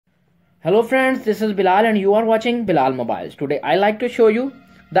Hello friends, this is Bilal and you are watching Bilal Mobiles. Today I like to show you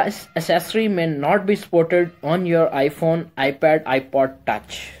the accessory may not be supported on your iPhone, iPad, iPod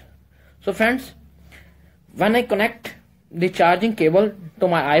Touch. So friends, when I connect the charging cable to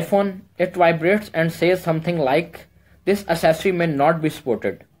my iPhone, it vibrates and says something like, this accessory may not be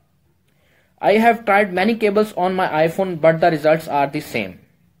supported. I have tried many cables on my iPhone but the results are the same.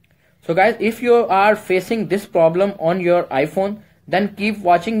 So guys, if you are facing this problem on your iPhone, then keep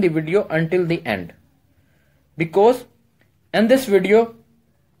watching the video until the end, because in this video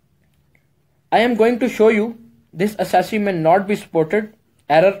I am going to show you this accessory may not be supported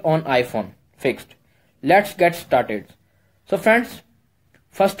error on iPhone fixed. Let's get started. So friends,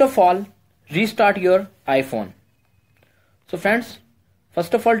 first of all, restart your iPhone. So friends,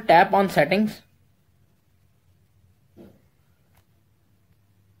 first of all, tap on settings,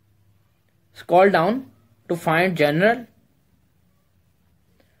 scroll down to find general,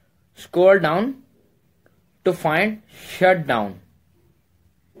 scroll down to find shut down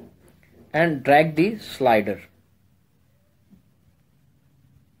and drag the slider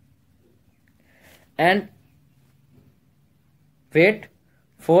and wait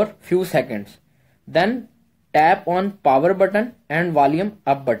for few seconds. Then tap on power button and volume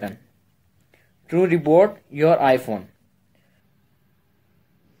up button to reboot your iPhone.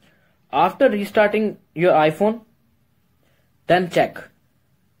 After restarting your iPhone, then check.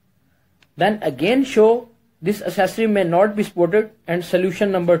 Then again show this accessory may not be supported and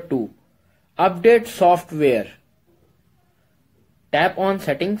solution number 2, update software. Tap on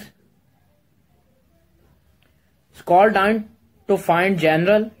settings, scroll down to find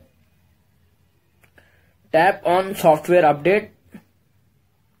general, tap on software update.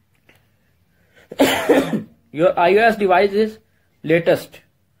 Your iOS device is latest,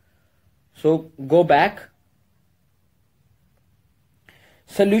 so go back.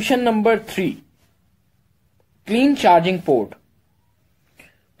 Solution number 3, clean charging port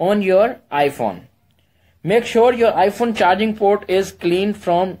on your iPhone. Make sure your iPhone charging port is clean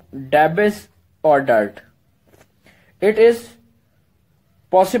from Dabies or dirt. It is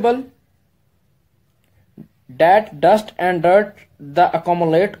possible that dust and dirt that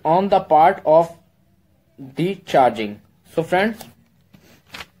accumulate on the part of the charging. So friends,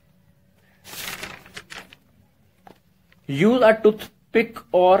 use a toothpick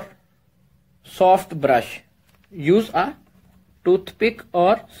or soft brush. Use a toothpick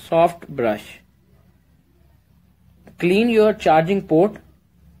or soft brush. Clean your charging port.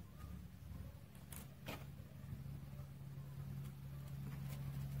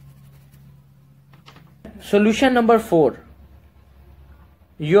 Solution number 4.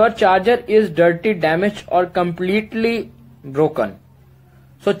 Your charger is dirty, damaged or completely broken.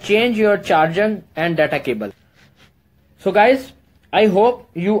 So change your charger and data cable. So guys, I hope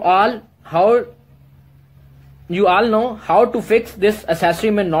you all know how to fix this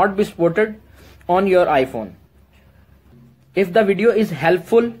accessory may not be supported on your iPhone. If the video is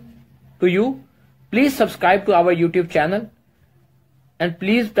helpful to you, please subscribe to our YouTube channel and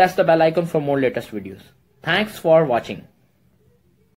please press the bell icon for more latest videos. Thanks for watching.